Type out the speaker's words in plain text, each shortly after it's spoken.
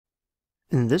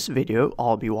In this video,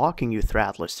 I'll be walking you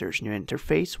through Lister's new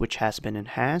interface, which has been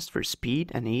enhanced for speed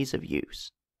and ease of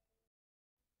use.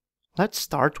 Let's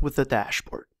start with the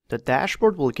dashboard. The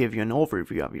dashboard will give you an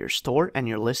overview of your store and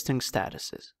your listing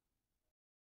statuses.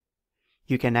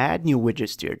 You can add new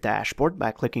widgets to your dashboard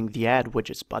by clicking the Add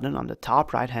Widgets button on the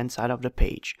top right-hand side of the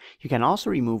page. You can also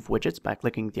remove widgets by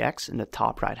clicking the X in the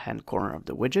top right-hand corner of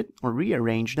the widget, or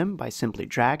rearrange them by simply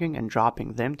dragging and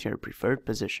dropping them to your preferred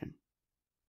position.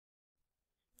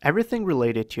 Everything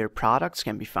related to your products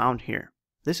can be found here.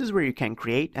 This is where you can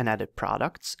create and edit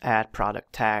products, add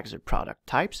product tags or product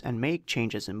types, and make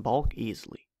changes in bulk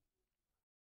easily.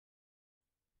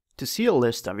 To see a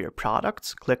list of your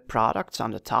products, click Products on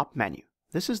the top menu.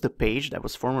 This is the page that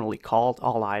was formerly called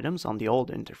All Items on the old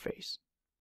interface.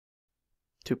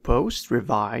 To post,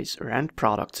 revise, or end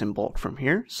products in bulk from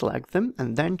here, select them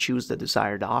and then choose the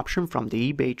desired option from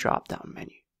the eBay drop-down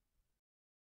menu.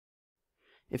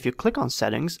 If you click on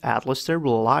Settings, Lister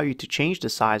will allow you to change the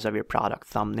size of your product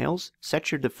thumbnails,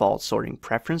 set your default sorting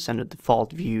preference and the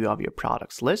default view of your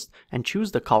products list, and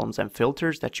choose the columns and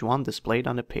filters that you want displayed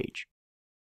on the page.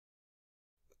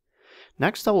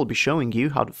 Next, I will be showing you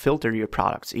how to filter your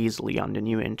products easily on the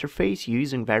new interface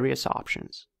using various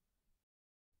options.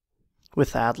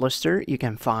 With Lister, you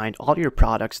can find all your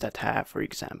products that have, for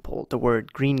example, the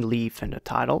word green leaf in the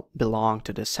title, belong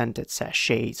to the scented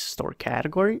sachets store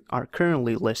category, are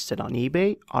currently listed on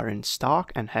eBay, are in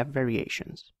stock, and have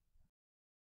variations.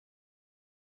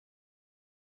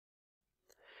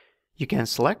 You can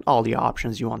select all the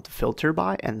options you want to filter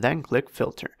by and then click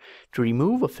Filter. To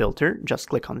remove a filter, just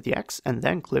click on the X and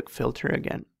then click Filter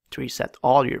again. To reset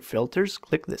all your filters,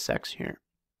 click this X here.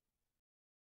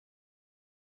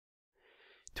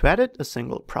 To edit a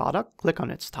single product, click on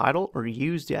its title or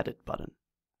use the Edit button.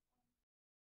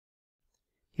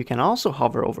 You can also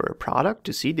hover over a product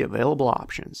to see the available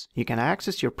options. You can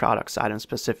access your product's item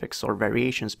specifics or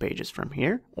variations pages from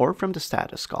here or from the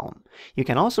status column. You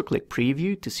can also click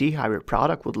Preview to see how your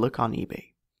product would look on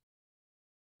eBay.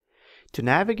 To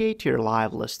navigate to your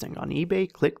live listing on eBay,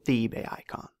 click the eBay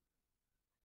icon.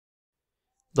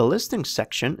 The listing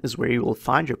section is where you will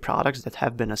find your products that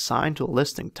have been assigned to a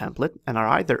listing template and are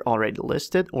either already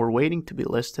listed or waiting to be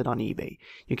listed on eBay.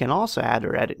 You can also add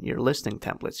or edit your listing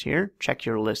templates here, check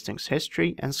your listings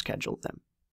history, and schedule them.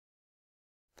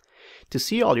 To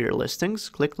see all your listings,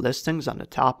 click Listings on the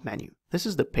top menu. This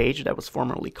is the page that was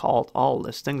formerly called All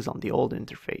Listings on the old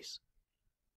interface.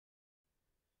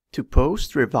 To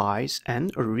post, revise,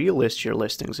 end, or relist your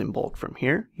listings in bulk from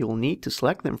here, you will need to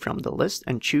select them from the list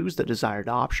and choose the desired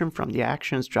option from the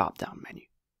Actions drop-down menu.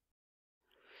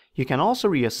 You can also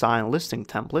reassign listing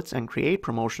templates and create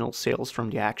promotional sales from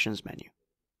the Actions menu.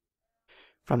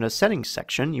 From the Settings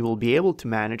section, you will be able to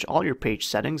manage all your page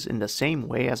settings in the same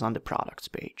way as on the Products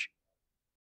page.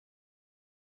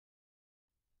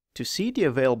 To see the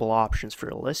available options for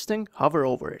a listing, hover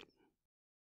over it.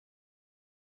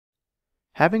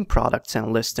 Having products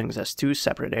and listings as two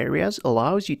separate areas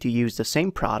allows you to use the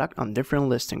same product on different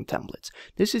listing templates.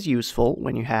 This is useful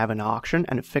when you have an auction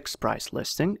and a fixed price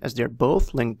listing, as they're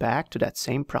both linked back to that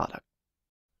same product.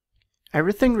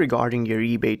 Everything regarding your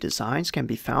eBay designs can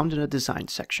be found in the Design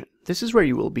section. This is where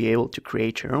you will be able to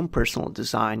create your own personal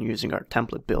design using our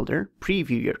template builder,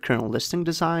 preview your current listing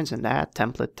designs, and add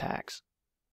template tags.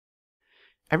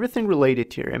 Everything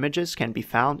related to your images can be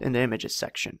found in the Images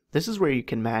section. This is where you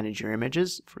can manage your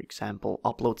images, for example,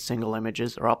 upload single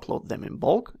images or upload them in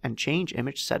bulk, and change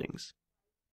image settings.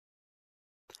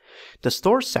 The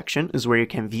Stores section is where you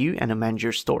can view and amend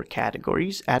your store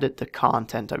categories, edit the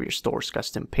content of your store's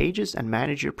custom pages, and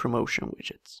manage your promotion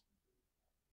widgets.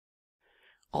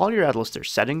 All your Lister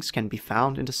settings can be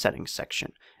found in the Settings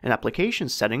section. In Application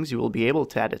Settings, you will be able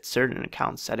to edit certain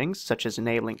account settings, such as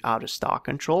enabling out-of-stock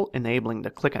control, enabling the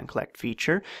click and collect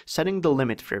feature, setting the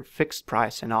limit for fixed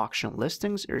price and auction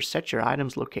listings, or set your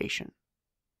item's location.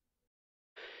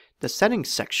 The Settings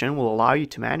section will allow you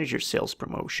to manage your sales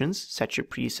promotions, set your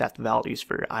preset values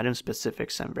for item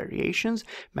specifics and variations,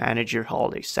 manage your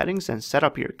holiday settings, and set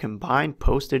up your combined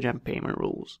postage and payment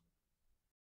rules.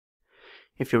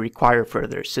 If you require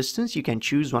further assistance, you can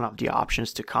choose one of the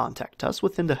options to contact us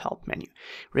within the Help menu.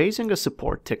 Raising a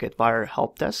support ticket via our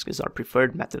help desk is our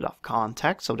preferred method of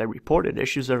contact so that reported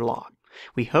issues are logged.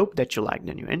 We hope that you like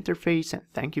the new interface and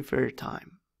thank you for your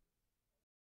time.